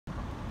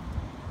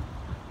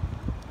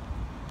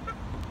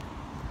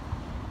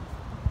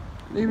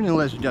Evening,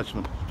 ladies and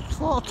gentlemen. Just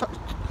thought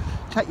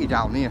I'd take you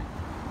down here.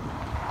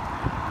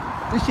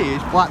 This is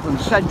Blackburn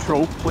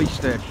Central Police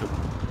Station.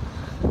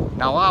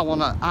 Now I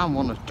wanna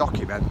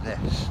document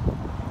this.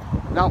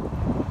 Now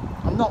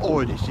I'm not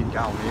auditing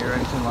down here or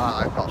anything like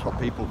that, if that's what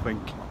people think.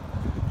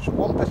 So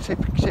one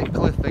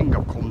particular thing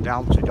I've come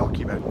down to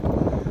document.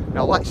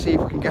 Now let's see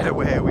if we can get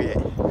away with it.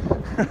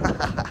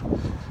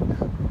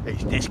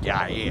 It's this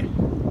guy here.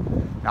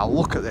 Now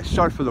look at this,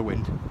 sorry for the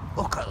wind.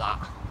 Look at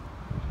that.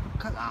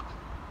 Look at that.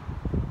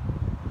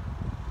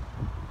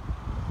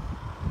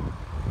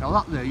 Now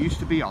that there used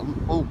to be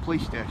on old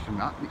police station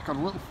that. It's got a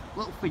little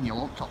finial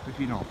on top if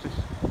you notice.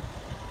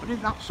 But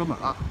isn't that some of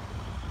that?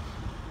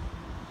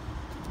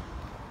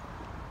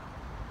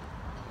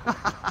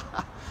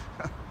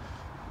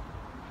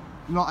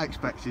 Not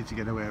expected to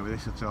get away with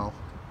this at all.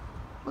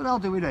 But I'll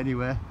do it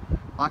anyway,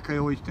 like I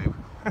always do.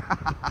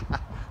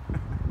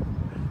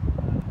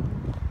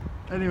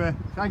 Anyway,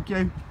 thank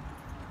you.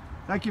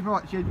 Thank you for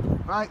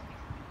watching. Bye.